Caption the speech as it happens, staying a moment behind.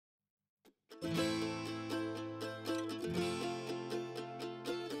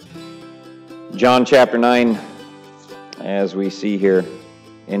John chapter 9, as we see here,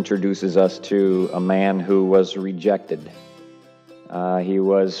 introduces us to a man who was rejected. He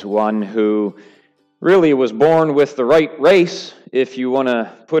was one who really was born with the right race, if you want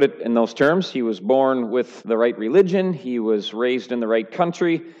to put it in those terms. He was born with the right religion. He was raised in the right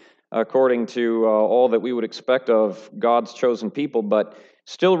country, according to all that we would expect of God's chosen people, but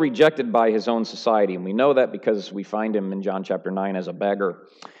still rejected by his own society. And we know that because we find him in John chapter 9 as a beggar.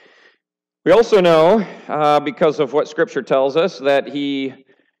 We also know, because of what Scripture tells us, that he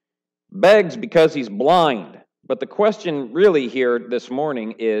begs because he's blind. But the question really here this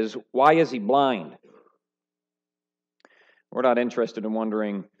morning is, why is he blind? We're not interested in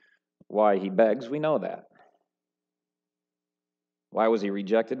wondering why he begs. We know that. Why was he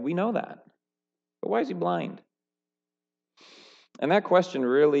rejected? We know that. But why is he blind? And that question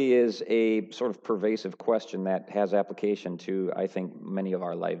really is a sort of pervasive question that has application to, I think, many of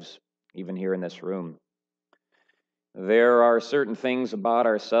our lives, even here in this room. There are certain things about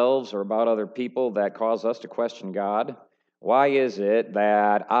ourselves or about other people that cause us to question God. Why is it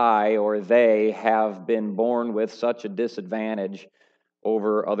that I or they have been born with such a disadvantage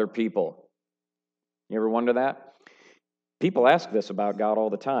over other people? You ever wonder that? People ask this about God all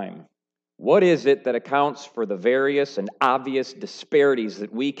the time. What is it that accounts for the various and obvious disparities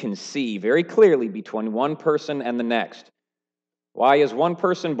that we can see very clearly between one person and the next? Why is one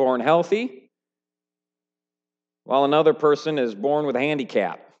person born healthy while another person is born with a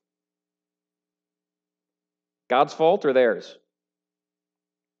handicap? God's fault or theirs?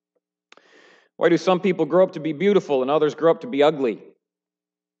 Why do some people grow up to be beautiful and others grow up to be ugly?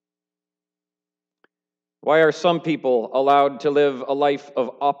 Why are some people allowed to live a life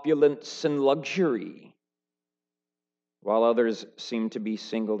of opulence and luxury while others seem to be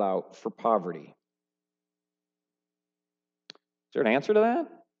singled out for poverty? Is there an answer to that?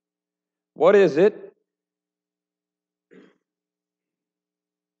 What is it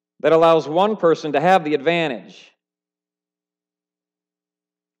that allows one person to have the advantage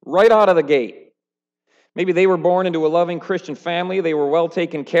right out of the gate? Maybe they were born into a loving Christian family. They were well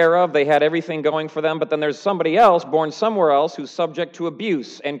taken care of. They had everything going for them. But then there's somebody else born somewhere else who's subject to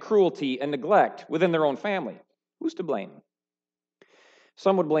abuse and cruelty and neglect within their own family. Who's to blame?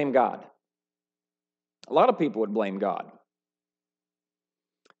 Some would blame God. A lot of people would blame God.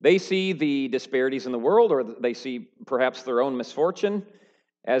 They see the disparities in the world, or they see perhaps their own misfortune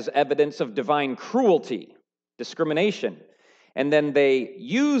as evidence of divine cruelty, discrimination. And then they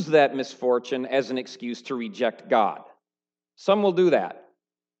use that misfortune as an excuse to reject God. Some will do that.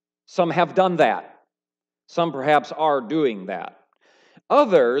 Some have done that. Some perhaps are doing that.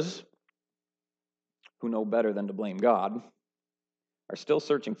 Others, who know better than to blame God, are still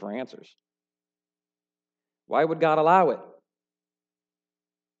searching for answers. Why would God allow it?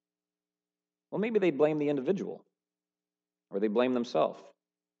 Well, maybe they blame the individual, or they blame themselves.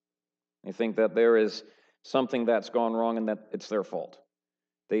 They think that there is something that's gone wrong and that it's their fault.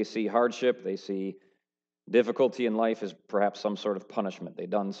 They see hardship, they see difficulty in life as perhaps some sort of punishment. They've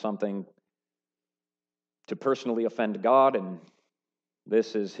done something to personally offend God, and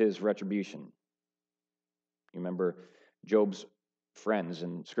this is his retribution. You remember Job's friends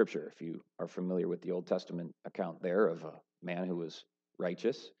in Scripture, if you are familiar with the Old Testament account there of a man who was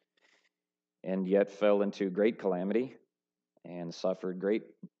righteous and yet fell into great calamity and suffered great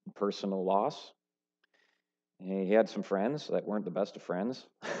personal loss. He had some friends that weren't the best of friends.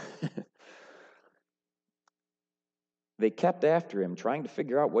 They kept after him, trying to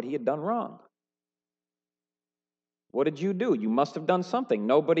figure out what he had done wrong. What did you do? You must have done something.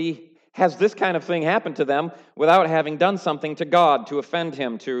 Nobody has this kind of thing happen to them without having done something to God to offend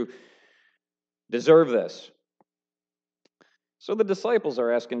him, to deserve this. So the disciples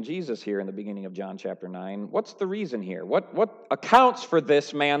are asking Jesus here in the beginning of John chapter 9, what's the reason here? What accounts for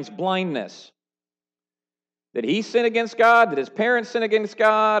this man's blindness? Did he sin against God? Did his parents sin against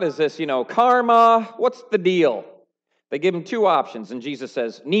God? Is this, karma? What's the deal? They give him two options, and Jesus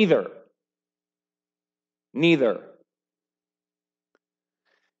says, neither. Neither.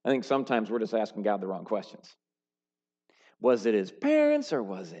 I think sometimes we're just asking God the wrong questions. Was it his parents or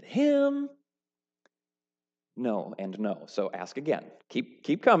was it him? No and no. So ask again.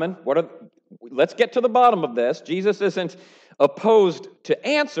 Keep coming. Let's get to the bottom of this. Jesus isn't opposed to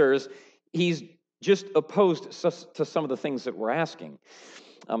answers. He's just opposed to some of the things that we're asking.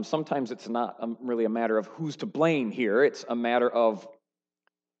 Sometimes it's not really a matter of who's to blame here. It's a matter of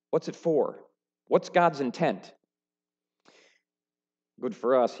what's it for? What's God's intent? Good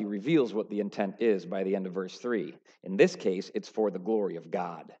for us, he reveals what the intent is by the end of verse 3. In this case, it's for the glory of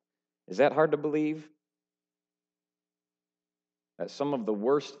God. Is that hard to believe? that some of the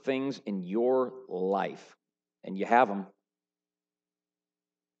worst things in your life, and you have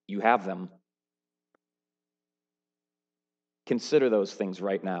them, consider those things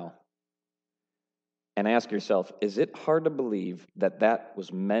right now and ask yourself, is it hard to believe that that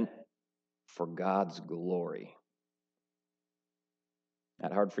was meant for God's glory?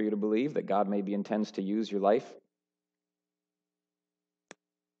 That hard for you to believe that God maybe intends to use your life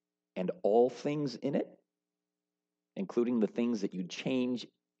and all things in it, including the things that you'd change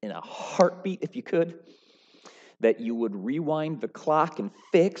in a heartbeat if you could, that you would rewind the clock and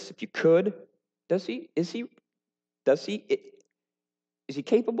fix if you could? Does he? Is he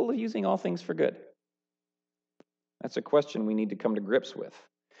capable of using all things for good? That's a question we need to come to grips with.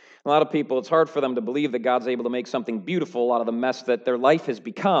 A lot of people, it's hard for them to believe that God's able to make something beautiful out of the mess that their life has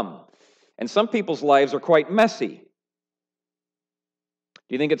become. And some people's lives are quite messy. Do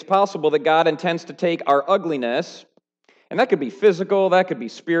you think it's possible that God intends to take our ugliness, and that could be physical, that could be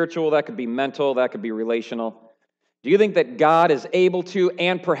spiritual, that could be mental, that could be relational? Do you think that God is able to,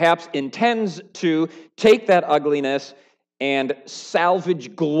 and perhaps intends to, take that ugliness and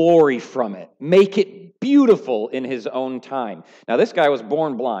salvage glory from it, make it beautiful in his own time? Now, this guy was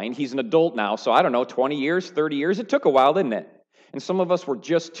born blind. He's an adult now, so I don't know, 20 years, 30 years? It took a while, didn't it? And some of us were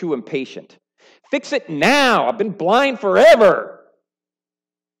just too impatient. Fix it now. I've been blind forever.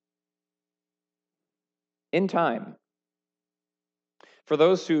 In time. For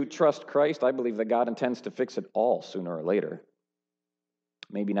those who trust Christ, I believe that God intends to fix it all sooner or later.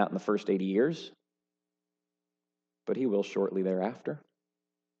 Maybe not in the first 80 years, but he will shortly thereafter.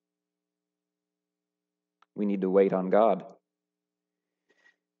 We need to wait on God.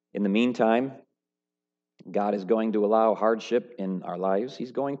 In the meantime, God is going to allow hardship in our lives.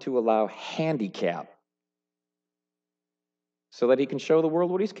 He's going to allow handicap so that he can show the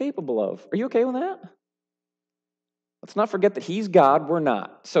world what he's capable of. Are you okay with that? Let's not forget that he's God, we're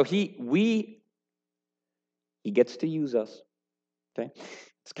not. So he gets to use us. Okay?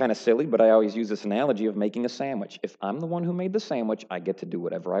 It's kind of silly, but I always use this analogy of making a sandwich. If I'm the one who made the sandwich, I get to do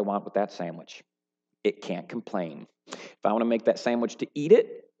whatever I want with that sandwich. It can't complain. If I want to make that sandwich to eat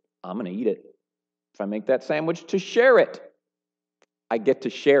it, I'm going to eat it. If I make that sandwich to share it, I get to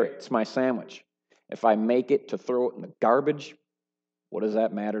share it. It's my sandwich. If I make it to throw it in the garbage, what does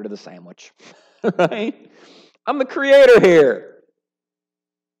that matter to the sandwich? Right? I'm the creator here.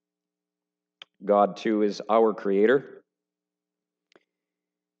 God, too, is our creator.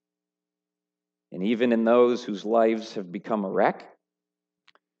 And even in those whose lives have become a wreck,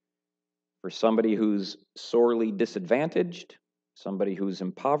 for somebody who's sorely disadvantaged, somebody who's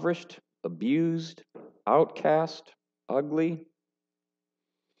impoverished, abused, outcast, ugly,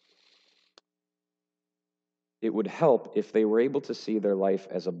 it would help if they were able to see their life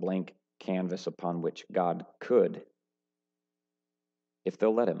as a blank canvas upon which God could, if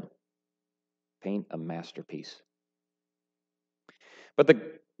they'll let him, paint a masterpiece. But the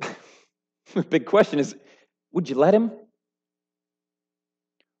big question is, would you let him?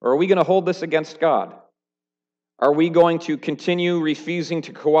 Or are we going to hold this against God? Are we going to continue refusing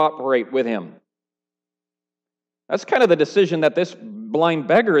to cooperate with him? That's kind of the decision that this blind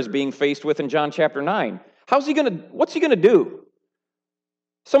beggar is being faced with in John chapter 9. What's he going to do?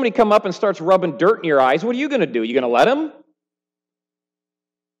 Somebody come up and starts rubbing dirt in your eyes. What are you going to do? You going to let him?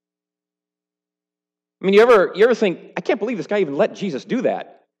 I mean, you ever think, I can't believe this guy even let Jesus do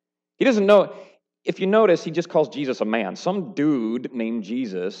that. He doesn't know. If you notice, he just calls Jesus a man. Some dude named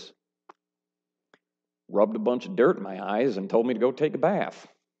Jesus rubbed a bunch of dirt in my eyes and told me to go take a bath.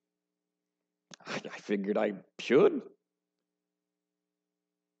 I figured I should.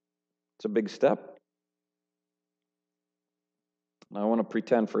 It's a big step. Now, I want to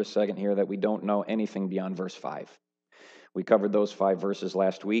pretend for a second here that we don't know anything beyond verse 5. We covered those 5 verses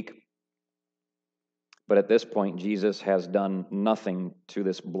last week. But at this point, Jesus has done nothing to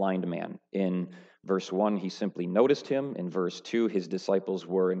this blind man. In verse 1, he simply noticed him. In verse 2, his disciples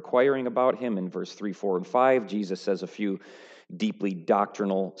were inquiring about him. In verse 3, 4, and 5, Jesus says a few deeply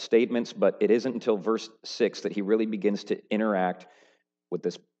doctrinal statements. But it isn't until verse 6 that he really begins to interact with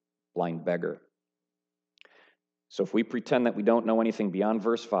this blind beggar. So if we pretend that we don't know anything beyond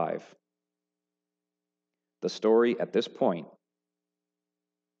verse 5, the story at this point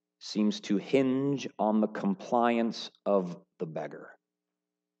seems to hinge on the compliance of the beggar.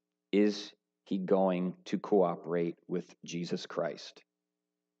 Is he going to cooperate with Jesus Christ?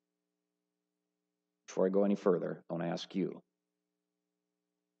 Before I go any further, I want to ask you,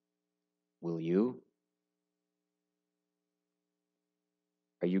 will you?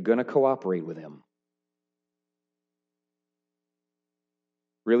 Are you going to cooperate with him?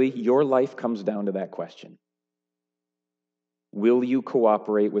 Really, your life comes down to that question. Will you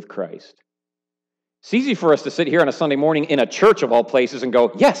cooperate with Christ? It's easy for us to sit here on a Sunday morning in a church of all places and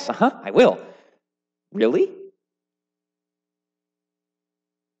go, yes, I will. Really?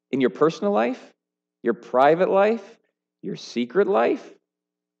 In your personal life, your private life, your secret life,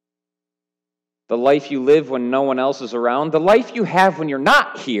 the life you live when no one else is around, the life you have when you're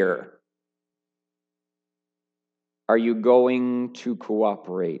not here, are you going to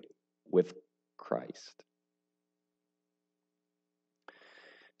cooperate with Christ?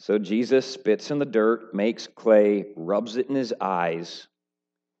 So Jesus spits in the dirt, makes clay, rubs it in his eyes,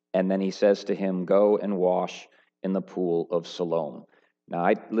 and then he says to him, go and wash in the pool of Siloam.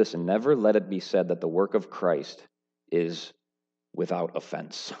 Now, listen, never let it be said that the work of Christ is without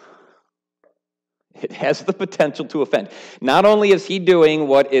offense. It has the potential to offend. Not only is he doing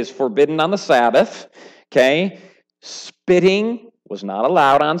what is forbidden on the Sabbath, okay? Spitting was not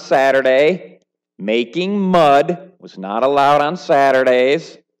allowed on Saturday. Making mud was not allowed on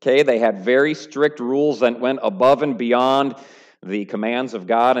Saturdays. Okay, they had very strict rules that went above and beyond the commands of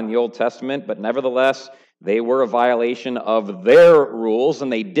God in the Old Testament, but nevertheless, they were a violation of their rules,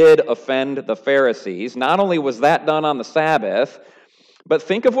 and they did offend the Pharisees. Not only was that done on the Sabbath, but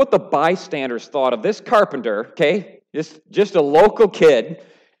think of what the bystanders thought of this carpenter, okay? Just a local kid.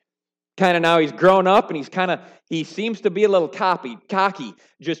 Kind of now he's grown up and he seems to be a little cocky,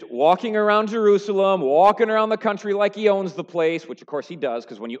 just walking around Jerusalem, walking around the country like he owns the place, which of course he does,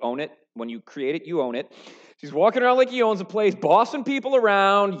 because when you own it, when you create it, you own it. He's walking around like he owns the place, bossing people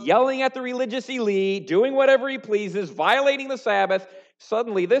around, yelling at the religious elite, doing whatever he pleases, violating the Sabbath.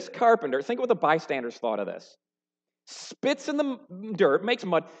 Suddenly this carpenter, think of what the bystanders thought of this. Spits in the dirt, makes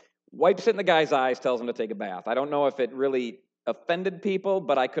mud, wipes it in the guy's eyes, tells him to take a bath. I don't know if it really offended people,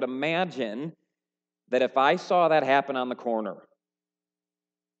 but I could imagine that if I saw that happen on the corner,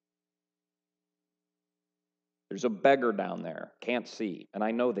 there's a beggar down there, can't see, and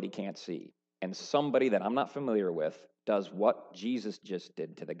I know that he can't see, and somebody that I'm not familiar with does what Jesus just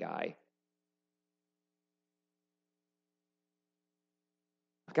did to the guy.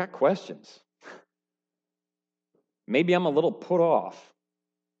 I've got questions. Maybe I'm a little put off.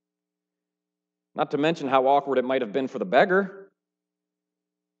 Not to mention how awkward it might have been for the beggar.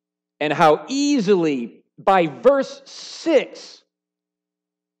 And how easily, by verse 6,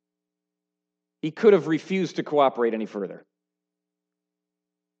 he could have refused to cooperate any further.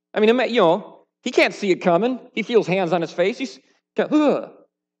 I mean, he can't see it coming. He feels hands on his face. He's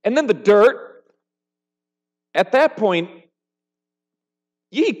and then the dirt. At that point,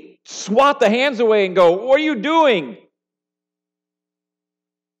 you swat the hands away and go, what are you doing?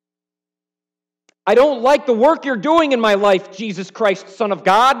 I don't like the work you're doing in my life, Jesus Christ, Son of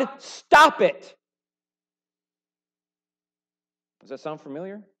God. Stop it. Does that sound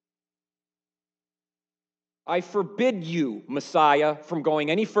familiar? I forbid you, Messiah, from going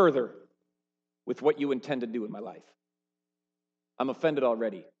any further with what you intend to do in my life. I'm offended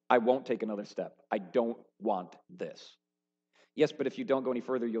already. I won't take another step. I don't want this. Yes, but if you don't go any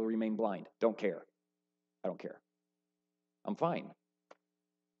further, you'll remain blind. Don't care. I don't care. I'm fine.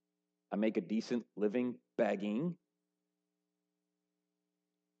 I make a decent living begging.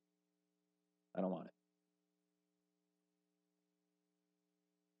 I don't want it.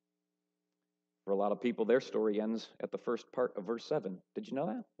 For a lot of people, their story ends at the first part of verse 7. Did you know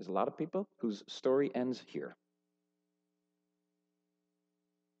that? There's a lot of people whose story ends here.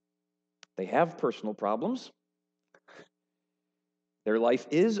 They have personal problems. Their life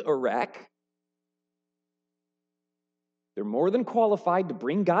is a wreck. They're more than qualified to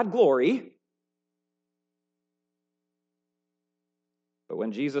bring God glory. But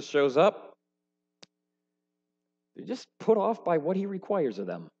when Jesus shows up, they're just put off by what he requires of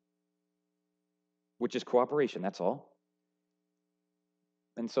them, which is cooperation, that's all.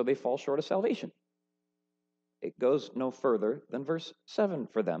 And so they fall short of salvation. It goes no further than verse 7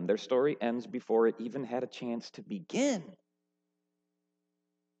 for them. Their story ends before it even had a chance to begin.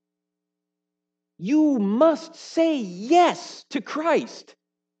 You must say yes to Christ.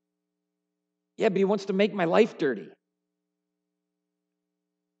 Yeah, but he wants to make my life dirty.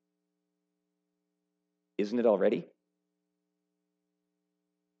 Isn't it already?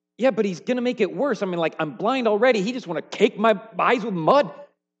 Yeah, but he's going to make it worse. I mean, like, I'm blind already. He just want to cake my eyes with mud.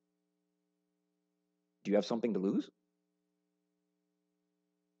 Do you have something to lose?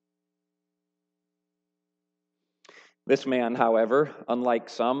 This man, however, unlike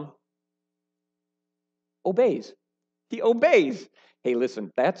some, obeys. He obeys. Hey,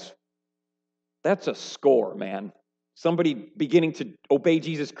 listen, that's a score, man. Somebody beginning to obey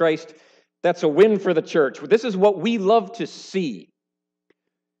Jesus Christ, that's a win for the church. This is what we love to see.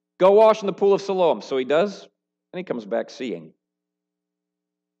 Go wash in the pool of Siloam. So he does, and he comes back seeing.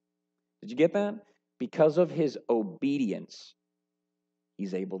 Did you get that? Because of his obedience,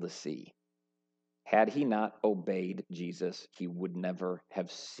 he's able to see. Had he not obeyed Jesus, he would never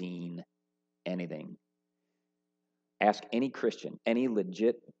have seen anything. Ask any Christian, any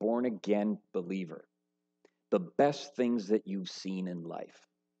legit born-again believer, the best things that you've seen in life,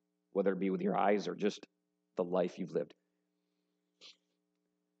 whether it be with your eyes or just the life you've lived.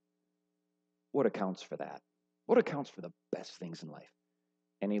 What accounts for that? What accounts for the best things in life?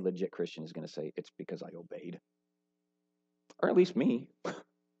 Any legit Christian is going to say, it's because I obeyed. Or at least me.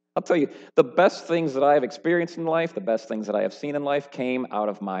 I'll tell you, the best things that I have experienced in life, the best things that I have seen in life came out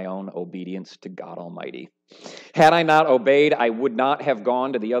of my own obedience to God Almighty. Had I not obeyed, I would not have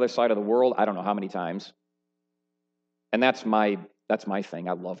gone to the other side of the world, I don't know how many times. And that's my thing.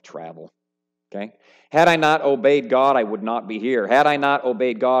 I love travel. Okay? Had I not obeyed God, I would not be here. Had I not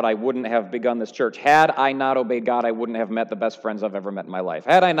obeyed God, I wouldn't have begun this church. Had I not obeyed God, I wouldn't have met the best friends I've ever met in my life.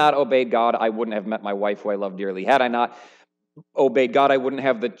 Had I not obeyed God, I wouldn't have met my wife who I love dearly. Had I not obeyed God, I wouldn't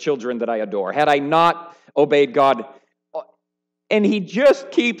have the children that I adore. Had I not obeyed God, and he just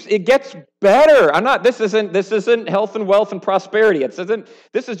keeps, it gets better. This isn't health and wealth and prosperity.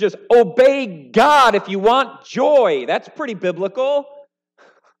 This is just obey God if you want joy. That's pretty biblical.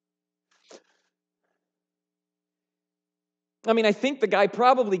 I mean, I think the guy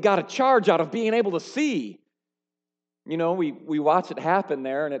probably got a charge out of being able to see. You know, we watch it happen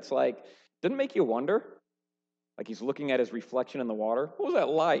there, and it's like, doesn't it make you wonder? Like he's looking at his reflection in the water. What was that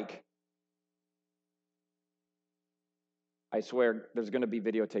like? I swear, there's going to be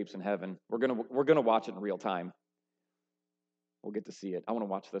videotapes in heaven. We're going to watch it in real time. We'll get to see it. I want to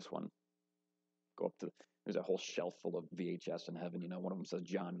watch this one. Go up to, there's a whole shelf full of VHS in heaven. You know, one of them says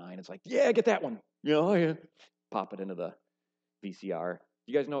John 9. It's like, yeah, get that one. Yeah. Pop it into the VCR.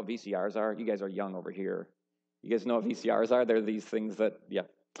 You guys know what VCRs are? You guys are young over here. You guys know what VCRs are? They're these things that, yeah.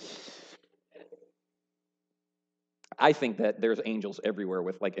 I think that there's angels everywhere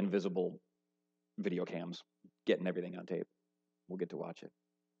with like invisible video cams getting everything on tape. We'll get to watch it.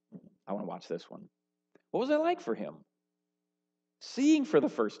 I want to watch this one. What was it like for him? Seeing for the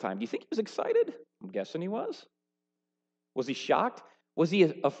first time. Do you think he was excited? I'm guessing he was. Was he shocked? Was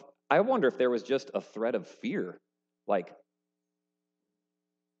he I wonder if there was just a thread of fear. Like,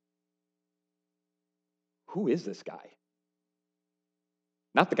 who is this guy?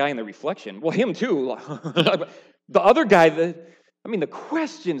 Not the guy in the reflection. Well, him too. The other guy, the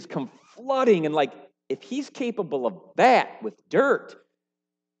questions come flooding, and like, if he's capable of that with dirt,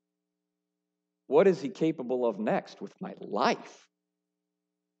 what is he capable of next with my life?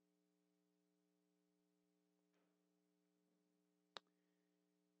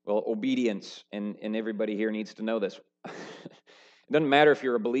 Well, obedience, and everybody here needs to know this. It doesn't matter if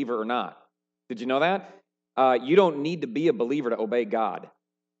you're a believer or not. Did you know that? You don't need to be a believer to obey God.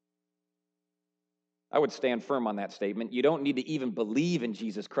 I would stand firm on that statement. You don't need to even believe in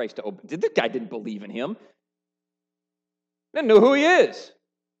Jesus Christ to obey. This guy didn't believe in him. Didn't know who he is.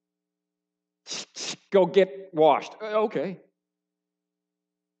 Go get washed. Okay.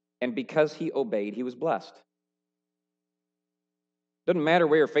 And because he obeyed, he was blessed. Doesn't matter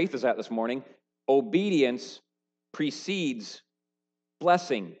where your faith is at this morning. Obedience precedes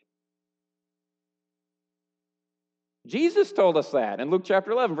blessing. Jesus told us that. In Luke chapter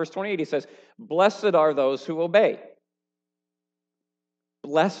 11, verse 28, he says, "Blessed are those who obey."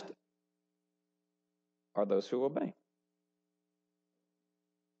 Blessed are those who obey.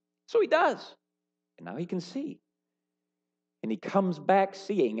 So he does. And now he can see. And he comes back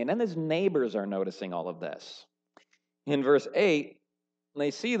seeing. And then his neighbors are noticing all of this. In verse 8, they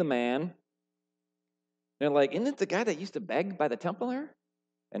see the man. They're like, "Isn't it the guy that used to beg by the temple there?"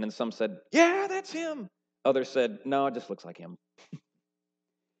 And then some said, "Yeah, that's him." Others said, "No, it just looks like him."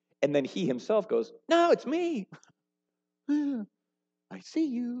 And then he himself goes, "No, it's me. I see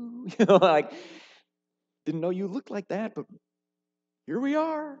you." You know, like, didn't know you looked like that, but here we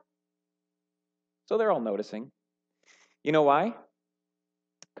are. So they're all noticing. You know why?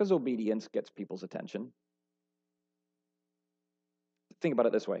 Because obedience gets people's attention. Think about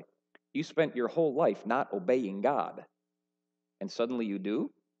it this way. You spent your whole life not obeying God, and suddenly you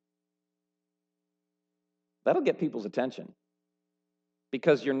do? That'll get people's attention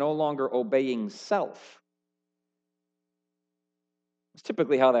because you're no longer obeying self. It's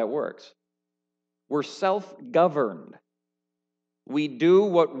typically how that works. We're self-governed. We do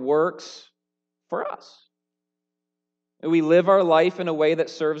what works for us. We live our life in a way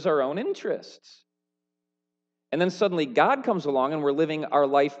that serves our own interests. And then suddenly God comes along and we're living our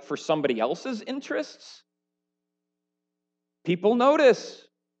life for somebody else's interests. People notice.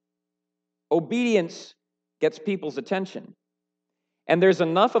 Obedience gets people's attention. And there's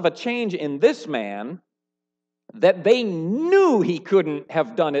enough of a change in this man that they knew he couldn't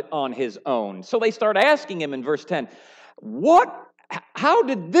have done it on his own. So they start asking him in verse 10, how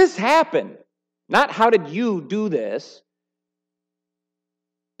did this happen? Not how did you do this,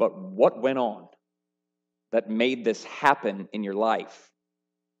 but what went on that made this happen in your life?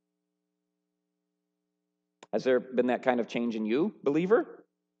 Has there been that kind of change in you, believer?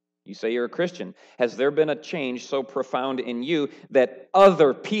 You say you're a Christian. Has there been a change so profound in you that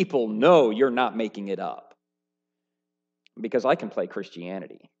other people know you're not making it up? Because I can play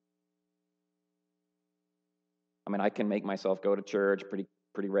Christianity. I mean, I can make myself go to church pretty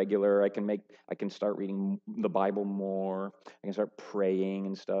regular. I can start reading the Bible more. I can start praying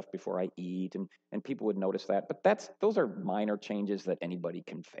and stuff before I eat, and people would notice that. But those are minor changes that anybody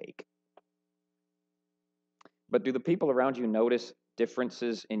can fake. But do the people around you notice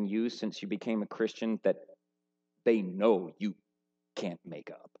differences in you since you became a Christian that they know you can't make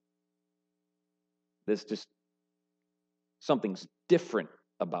up? There's just something's different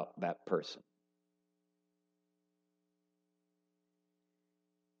about that person.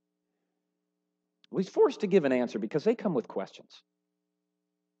 Well, he's forced to give an answer because they come with questions.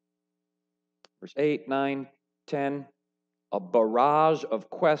 Verse 8, 9, 10, a barrage of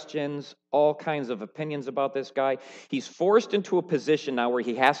questions, all kinds of opinions about this guy. He's forced into a position now where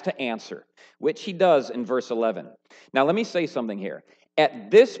he has to answer, which he does in verse 11. Now, let me say something here.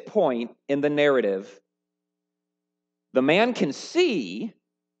 At this point in the narrative, the man can see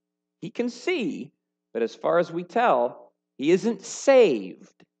that as far as we tell, he isn't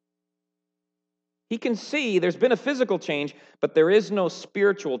saved. He can see there's been a physical change, but there is no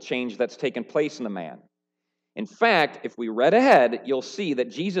spiritual change that's taken place in the man. In fact, if we read ahead, you'll see that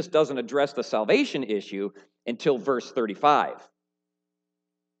Jesus doesn't address the salvation issue until verse 35.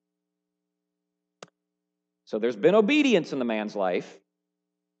 So there's been obedience in the man's life.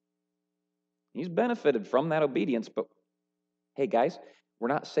 He's benefited from that obedience, but hey guys, we're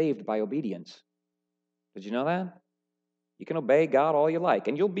not saved by obedience. Did you know that? You can obey God all you like,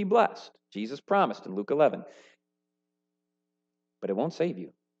 and you'll be blessed. Jesus promised in Luke 11. But it won't save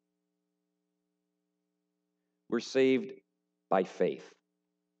you. We're saved by faith,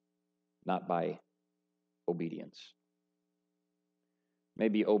 not by obedience.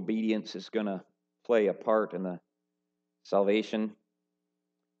 Maybe obedience is going to play a part in the salvation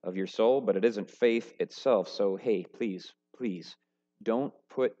of your soul, but it isn't faith itself. So, hey, please, don't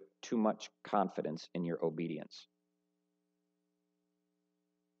put too much confidence in your obedience.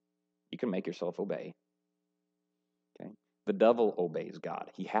 You can make yourself obey. Okay? The devil obeys God.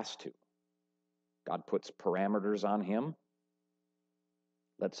 He has to. God puts parameters on him,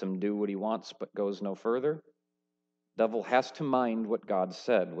 lets him do what he wants, but goes no further. Devil has to mind what God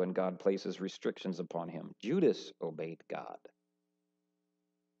said when God places restrictions upon him. Judas obeyed God.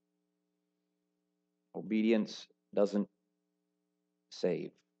 Obedience doesn't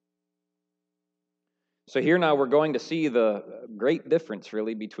save. So here now we're going to see the great difference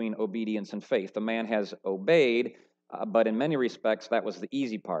really between obedience and faith. The man has obeyed, but in many respects that was the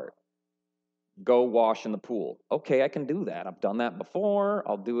easy part. Go wash in the pool. Okay, I can do that. I've done that before.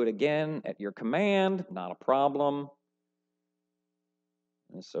 I'll do it again at your command. Not a problem.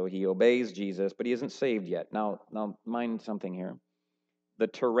 And so he obeys Jesus, but he isn't saved yet. Now mind something here. The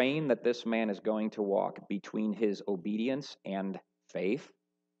terrain that this man is going to walk between his obedience and faith.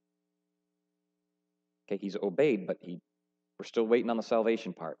 Okay, he's obeyed, but we're still waiting on the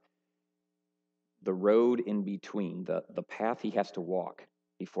salvation part. The road in between, the path he has to walk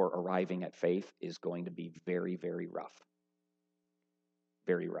before arriving at faith is going to be very, very rough.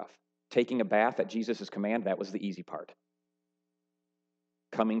 Very rough. Taking a bath at Jesus' command, that was the easy part.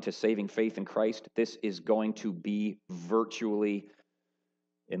 Coming to saving faith in Christ, this is going to be virtually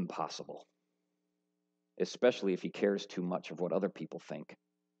impossible. Especially if he cares too much of what other people think.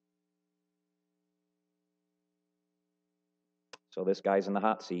 So this guy's in the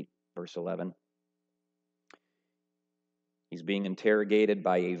hot seat, verse 11. He's being interrogated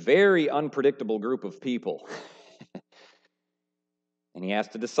by a very unpredictable group of people. And he has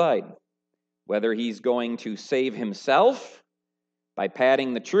to decide whether he's going to save himself by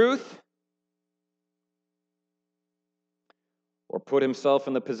padding the truth or put himself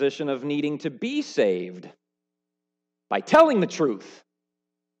in the position of needing to be saved by telling the truth.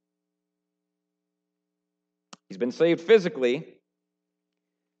 He's been saved physically,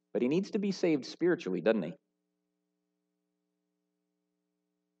 but he needs to be saved spiritually, doesn't he?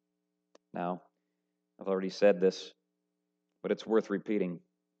 Now, I've already said this, but it's worth repeating.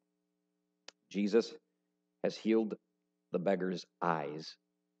 Jesus has healed the beggar's eyes,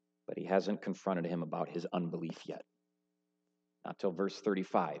 but he hasn't confronted him about his unbelief yet. Not till verse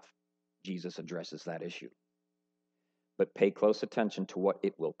 35, Jesus addresses that issue. But pay close attention to what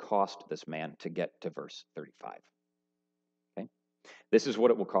it will cost this man to get to verse 35. Okay? This is what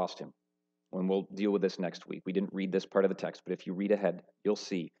it will cost him. And we'll deal with this next week. We didn't read this part of the text, but if you read ahead, you'll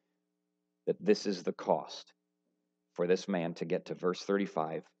see that this is the cost for this man to get to verse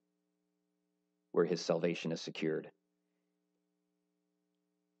 35, where his salvation is secured.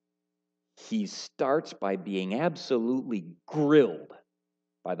 He starts by being absolutely grilled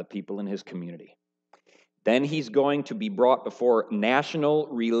by the people in his community. Then he's going to be brought before national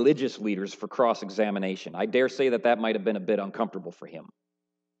religious leaders for cross-examination. I dare say that might have been a bit uncomfortable for him.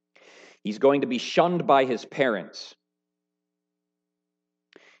 He's going to be shunned by his parents.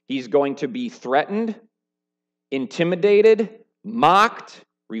 He's going to be threatened, intimidated, mocked,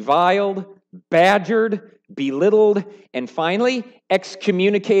 reviled, badgered, belittled, and finally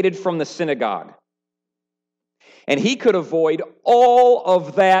excommunicated from the synagogue. And he could avoid all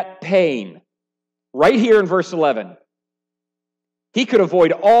of that pain right here in verse 11. He could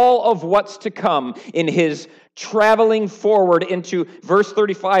avoid all of what's to come in his traveling forward into verse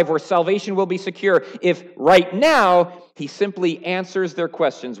 35, where salvation will be secure, if right now he simply answers their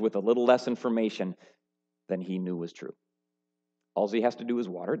questions with a little less information than he knew was true. All he has to do is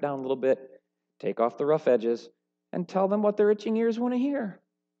water it down a little bit, take off the rough edges, and tell them what their itching ears want to hear.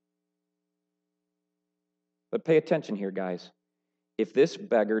 But pay attention here, guys. If this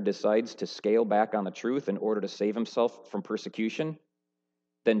beggar decides to scale back on the truth in order to save himself from persecution,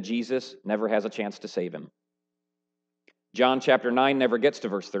 then Jesus never has a chance to save him. John chapter 9 never gets to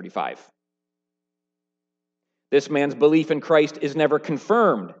verse 35. This man's belief in Christ is never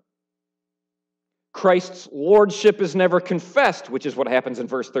confirmed. Christ's lordship is never confessed, which is what happens in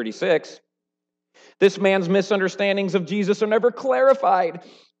verse 36. This man's misunderstandings of Jesus are never clarified,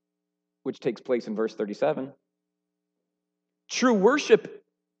 which takes place in verse 37. True worship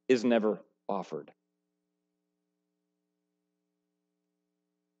is never offered.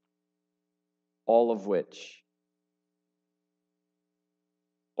 All of which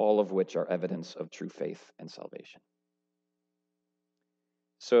are evidence of true faith and salvation.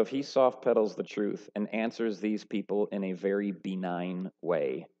 So if he soft pedals the truth and answers these people in a very benign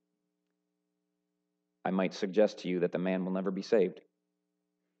way, I might suggest to you that the man will never be saved.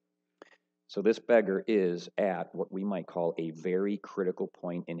 So this beggar is at what we might call a very critical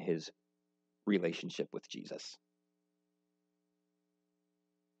point in his relationship with Jesus.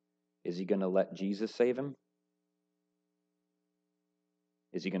 Is he going to let Jesus save him?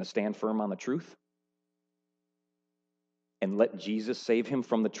 Is he going to stand firm on the truth and let Jesus save him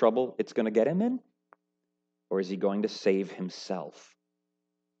from the trouble it's going to get him in? Or is he going to save himself?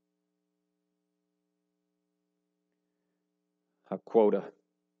 I'll quote a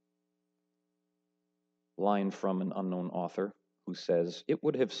line from an unknown author who says, "It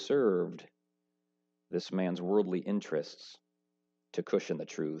would have served this man's worldly interests to cushion the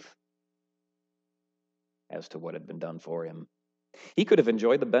truth as to what had been done for him. He could have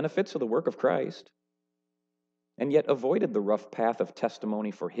enjoyed the benefits of the work of Christ and yet avoided the rough path of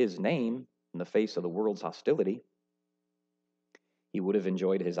testimony for his name in the face of the world's hostility. He would have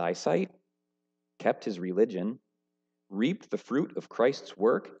enjoyed his eyesight, kept his religion, reaped the fruit of Christ's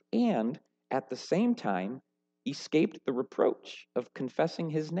work, and at the same time escaped the reproach of confessing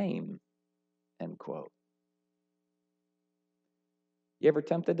his name." End quote. You ever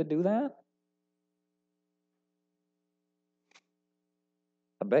tempted to do that?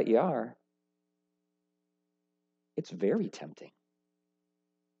 I bet you are. It's very tempting.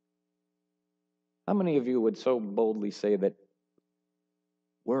 How many of you would so boldly say that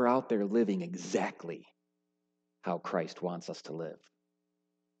we're out there living exactly how Christ wants us to live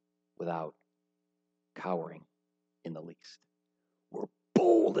without cowering in the least? We're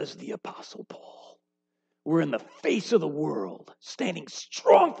bold as the Apostle Paul. We're in the face of the world, standing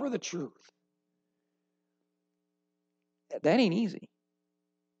strong for the truth. That ain't easy.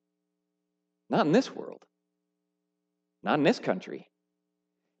 Not in this world. Not in this country.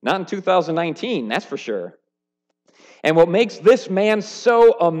 Not in 2019, that's for sure. And what makes this man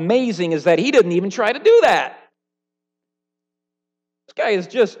so amazing is that he didn't even try to do that. This guy is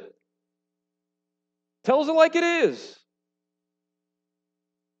just tells it like it is.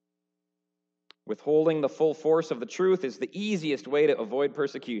 Withholding the full force of the truth is the easiest way to avoid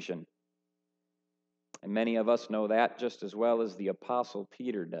persecution. And many of us know that just as well as the Apostle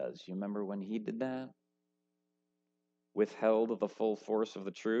Peter does. You remember when he did that? Withheld the full force of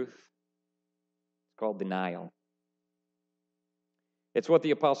the truth. It's called denial. It's what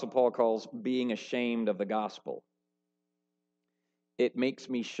the Apostle Paul calls being ashamed of the gospel. it makes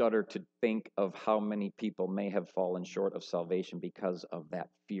me shudder to think of how many people may have fallen short of salvation because of that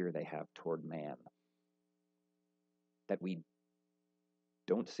fear they have toward man that we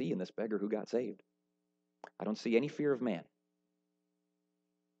don't see in this beggar who got saved. I don't see any fear of man.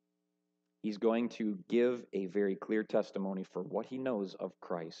 He's going to give a very clear testimony for what he knows of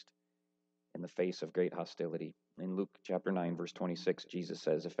Christ in the face of great hostility. In Luke chapter 9, verse 26, Jesus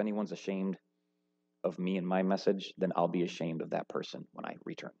says, if anyone's ashamed of me and my message, then I'll be ashamed of that person when I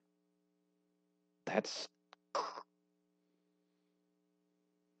return. That's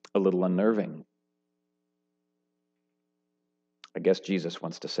a little unnerving. I guess Jesus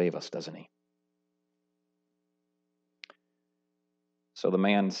wants to save us, doesn't he? So the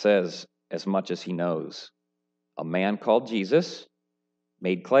man says as much as he knows. A man called Jesus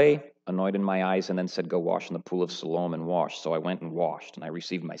made clay, anointed my eyes, and then said, go wash in the pool of Siloam and wash. So I went and washed, and I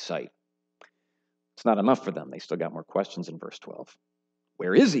received my sight. It's not enough for them. They still got more questions in verse 12.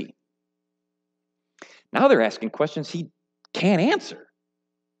 Where is he? Now they're asking questions he can't answer.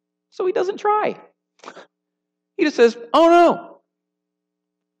 So he doesn't try. He just says, oh no,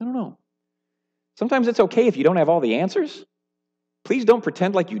 I don't know. Sometimes it's okay if you don't have all the answers. Please don't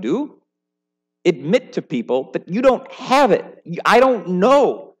pretend like you do. Admit to people that you don't have it. I don't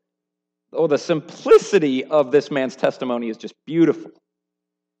know. Oh, the simplicity of this man's testimony is just beautiful.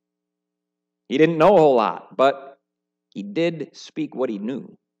 He didn't know a whole lot, but he did speak what he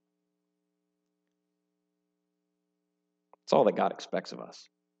knew. That's all that God expects of us.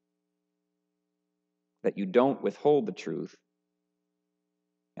 That you don't withhold the truth,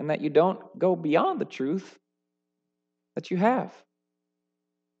 and that you don't go beyond the truth that you have.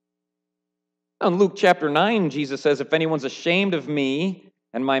 In Luke chapter 9, Jesus says, if anyone's ashamed of me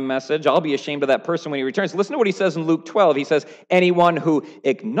and my message, I'll be ashamed of that person when he returns. Listen to what he says in Luke 12. He says, anyone who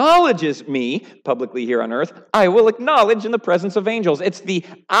acknowledges me publicly here on earth, I will acknowledge in the presence of angels. It's the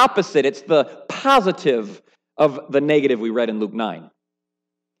opposite. It's the positive of the negative we read in Luke 9.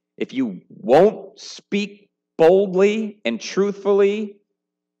 If you won't speak boldly and truthfully,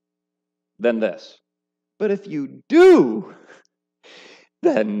 then this. But if you do,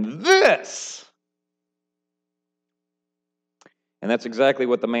 then this. And that's exactly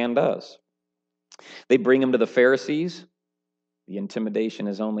what the man does. They bring him to the Pharisees. The intimidation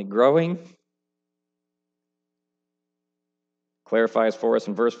is only growing. Clarifies for us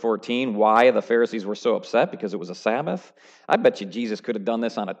in verse 14 why the Pharisees were so upset, because it was a Sabbath. I bet you Jesus could have done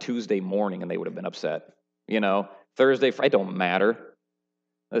this on a Tuesday morning and they would have been upset. Thursday, Friday, don't matter.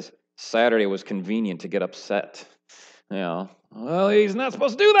 This Saturday was convenient to get upset. Well, he's not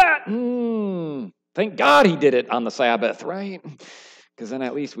supposed to do that. Thank God he did it on the Sabbath, right? Because then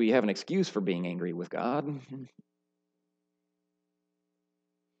at least we have an excuse for being angry with God.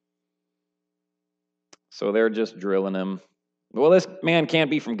 So they're just drilling him. Well, this man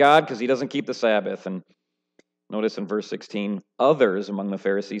can't be from God because he doesn't keep the Sabbath. And notice in verse 16, others among the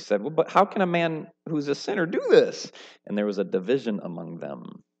Pharisees said, well, but how can a man who's a sinner do this? And there was a division among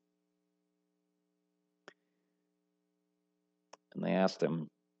them. And they asked him,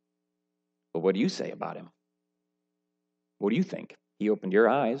 well, what do you say about him? What do you think? He opened your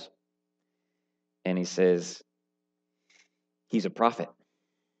eyes, and he says, he's a prophet.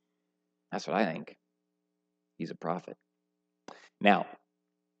 That's what I think. He's a prophet. Now,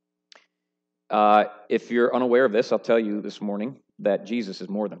 if you're unaware of this, I'll tell you this morning that Jesus is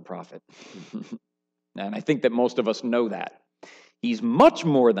more than a prophet. And I think that most of us know that. He's much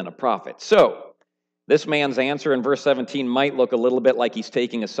more than a prophet. So, this man's answer in verse 17 might look a little bit like he's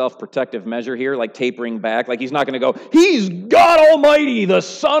taking a self-protective measure here, like tapering back, like he's not going to go, he's God Almighty, the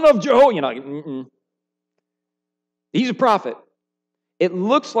Son of Jehovah. He's a prophet. It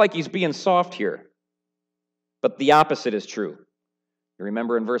looks like he's being soft here, but the opposite is true. You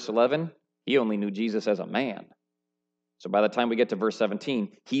remember in verse 11, he only knew Jesus as a man. So by the time we get to verse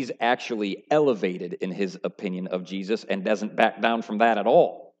 17, he's actually elevated in his opinion of Jesus and doesn't back down from that at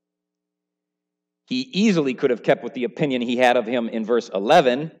all. He easily could have kept with the opinion he had of him in verse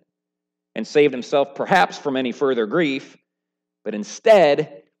 11 and saved himself perhaps from any further grief, but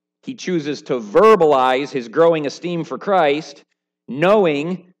instead, he chooses to verbalize his growing esteem for Christ,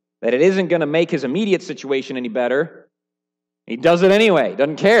 knowing that it isn't going to make his immediate situation any better. He does it anyway,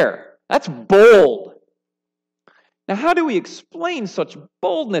 doesn't care. That's bold. Now, how do we explain such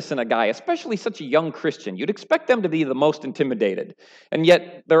boldness in a guy, especially such a young Christian? You'd expect them to be the most intimidated, and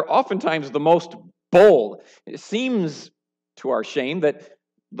yet they're oftentimes the most bold. It seems, to our shame, that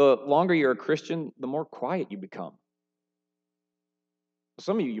the longer you're a Christian, the more quiet you become.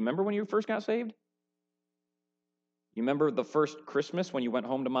 Some of you remember when you first got saved? You remember the first Christmas when you went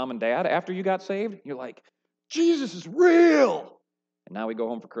home to mom and dad after you got saved? You're like, Jesus is real. And now we go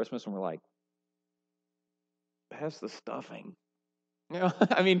home for Christmas and we're like, pass the stuffing.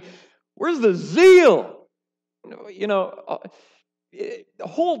 I mean, where's the zeal? The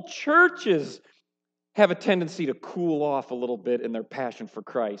whole churches have a tendency to cool off a little bit in their passion for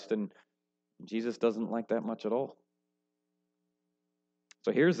Christ, and Jesus doesn't like that much at all.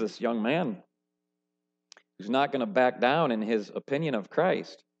 So here's this young man who's not going to back down in his opinion of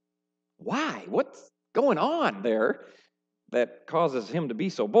Christ. Why? What's going on there that causes him to be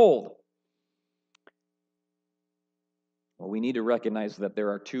so bold? Well, we need to recognize that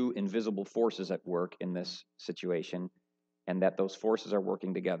there are two invisible forces at work in this situation, and that those forces are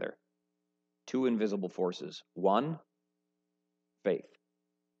working together. Two invisible forces. One, faith.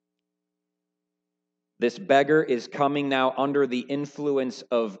 This beggar is coming now under the influence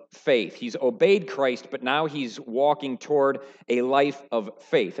of faith. He's obeyed Christ, but now he's walking toward a life of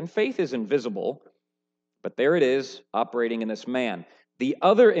faith. And faith is invisible, but there it is, operating in this man. The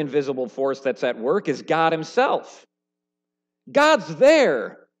other invisible force that's at work is God himself. God's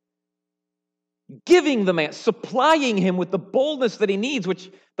there, giving the man, supplying him with the boldness that he needs, which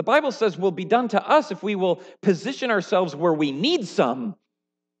the Bible says will be done to us if we will position ourselves where we need some.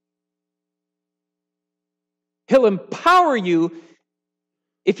 He'll empower you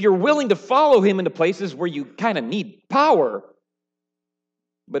if you're willing to follow him into places where you kind of need power.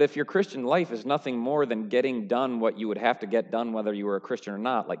 But if your Christian life is nothing more than getting done what you would have to get done whether you were a Christian or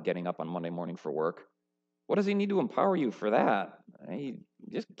not, like getting up on Monday morning for work, what does he need to empower you for that?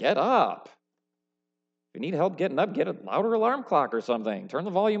 Just get up. If you need help getting up, get a louder alarm clock or something. Turn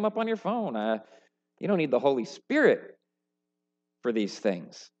the volume up on your phone. You don't need the Holy Spirit for these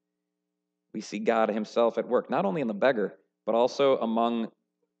things. We see God himself at work, not only in the beggar, but also among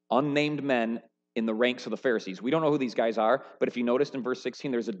unnamed men in the ranks of the Pharisees. We don't know who these guys are, but if you noticed in verse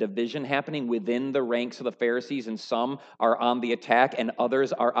 16, there's a division happening within the ranks of the Pharisees, and some are on the attack and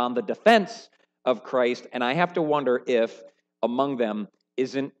others are on the defense of Christ. And I have to wonder if among them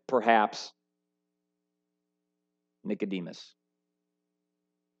isn't perhaps Nicodemus.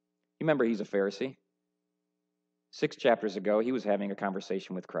 You remember he's a Pharisee. 6 chapters ago, he was having a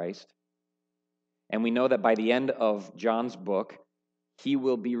conversation with Christ. And we know that by the end of John's book, he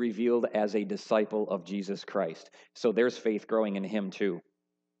will be revealed as a disciple of Jesus Christ. So there's faith growing in him too.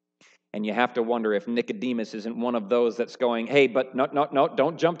 And you have to wonder if Nicodemus isn't one of those that's going, hey, but no,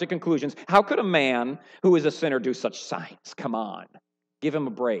 don't jump to conclusions. How could a man who is a sinner do such signs? Come on, give him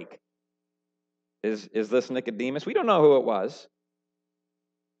a break. Is this Nicodemus? We don't know who it was.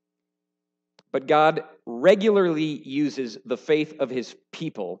 But God regularly uses the faith of his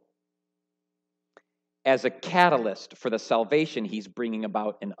people as a catalyst for the salvation he's bringing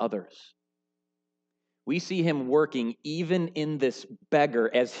about in others. We see him working even in this beggar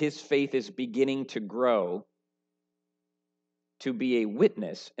as his faith is beginning to grow to be a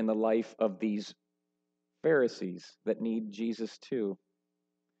witness in the life of these Pharisees that need Jesus too.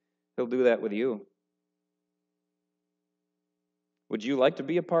 He'll do that with you. Would you like to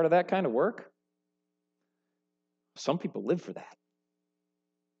be a part of that kind of work? Some people live for that.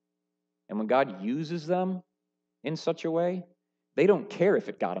 And when God uses them in such a way, they don't care if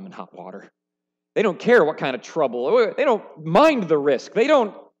it got them in hot water. They don't care what kind of trouble. They don't mind the risk. They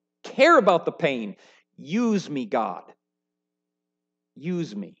don't care about the pain. Use me, God.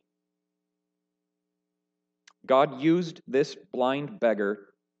 Use me. God used this blind beggar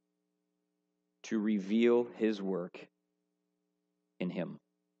to reveal his work in him.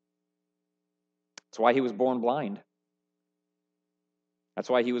 That's why he was born blind. That's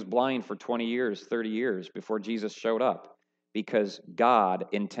why he was blind for 20 years, 30 years before Jesus showed up. Because God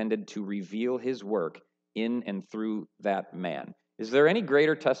intended to reveal his work in and through that man. Is there any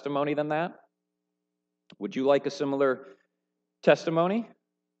greater testimony than that? Would you like a similar testimony?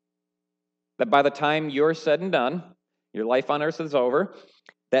 That by the time you're said and done, your life on earth is over,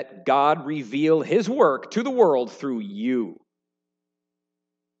 that God revealed his work to the world through you.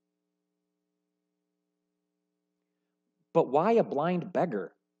 But why a blind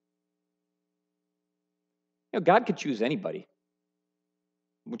beggar? God could choose anybody.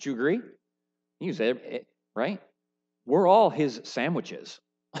 Would you agree? Use it, right? We're all his sandwiches.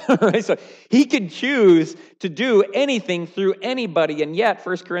 Right? So he can choose to do anything through anybody, and yet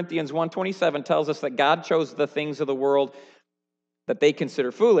 1 Corinthians 1:27 tells us that God chose the things of the world that they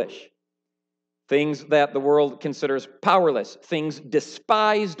consider foolish, things that the world considers powerless, things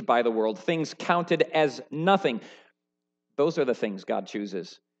despised by the world, things counted as nothing. Those are the things God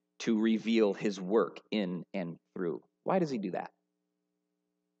chooses to reveal his work in and through. Why does he do that?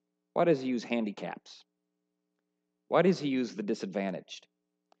 Why does he use handicaps? Why does he use the disadvantaged?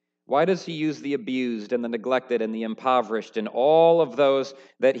 Why does he use the abused and the neglected and the impoverished and all of those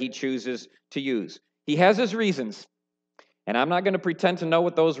that he chooses to use? He has his reasons, and I'm not going to pretend to know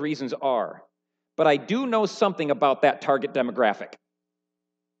what those reasons are, but I do know something about that target demographic.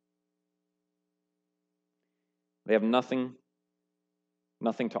 They have nothing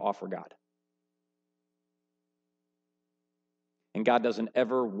to offer God. And God doesn't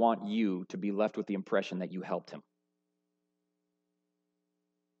ever want you to be left with the impression that you helped him.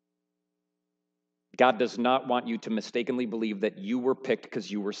 God does not want you to mistakenly believe that you were picked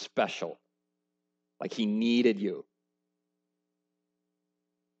because you were special, like he needed you.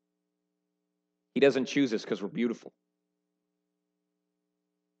 He doesn't choose us because we're beautiful.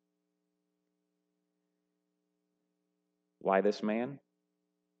 Why this man?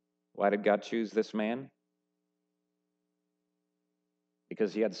 Why did God choose this man?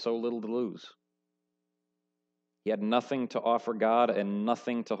 Because he had so little to lose. He had nothing to offer God and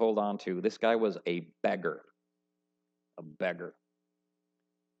nothing to hold on to. This guy was a beggar. A beggar.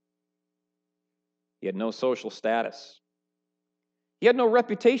 He had no social status. He had no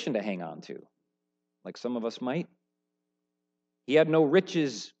reputation to hang on to, like some of us might. He had no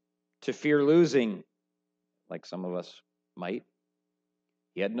riches to fear losing, like some of us might.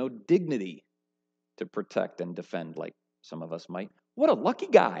 He had no dignity to protect and defend, like some of us might. What a lucky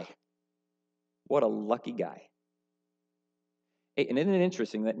guy. What a lucky guy. And isn't it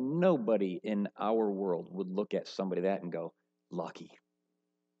interesting that nobody in our world would look at somebody like that and go, lucky?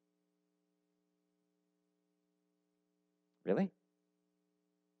 Really?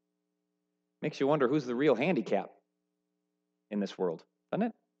 Makes you wonder who's the real handicap in this world, doesn't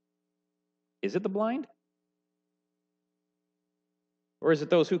it? Is it the blind? Or is it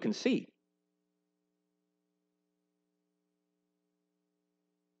those who can see?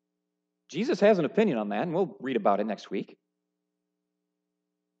 Jesus has an opinion on that, and we'll read about it next week.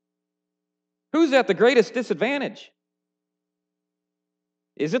 Who's at the greatest disadvantage?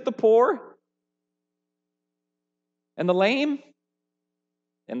 Is it the poor? And the lame?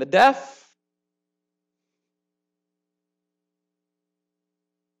 And the deaf?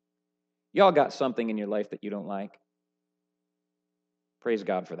 Y'all got something in your life that you don't like? Praise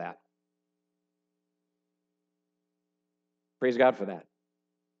God for that. Praise God for that.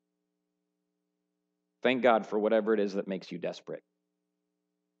 Thank God for whatever it is that makes you desperate.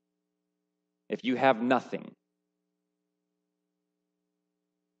 If you have nothing,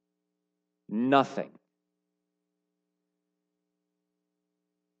 then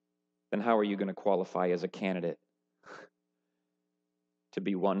how are you going to qualify as a candidate to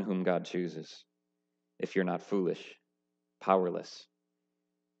be one whom God chooses if you're not foolish, powerless,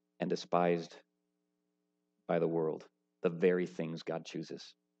 and despised by the world, the very things God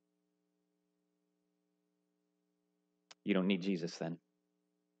chooses? You don't need Jesus then.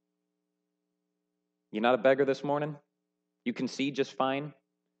 You're not a beggar this morning? You can see just fine?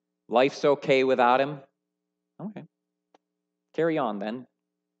 Life's okay without him? Okay. Carry on then.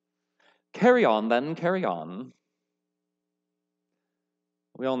 Carry on then, carry on.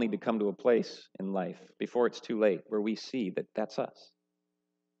 We all need to come to a place in life before it's too late where we see that that's us.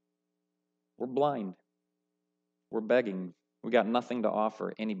 We're blind. We're begging. We got nothing to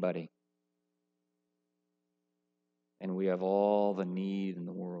offer anybody. And we have all the need in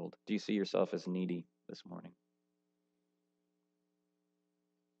the world. Do you see yourself as needy this morning?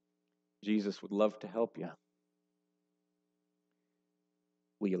 Jesus would love to help you.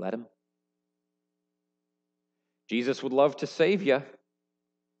 Will you let him? Jesus would love to save you.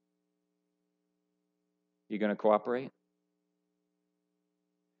 You going to cooperate?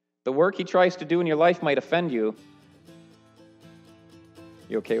 The work he tries to do in your life might offend you.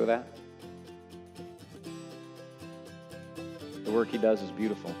 You okay with that? The work he does is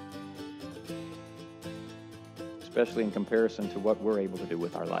beautiful, especially in comparison to what we're able to do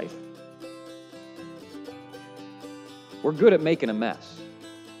with our life. We're good at making a mess.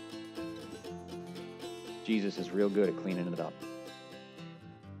 Jesus is real good at cleaning it up.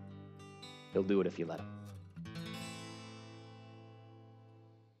 He'll do it if you let him.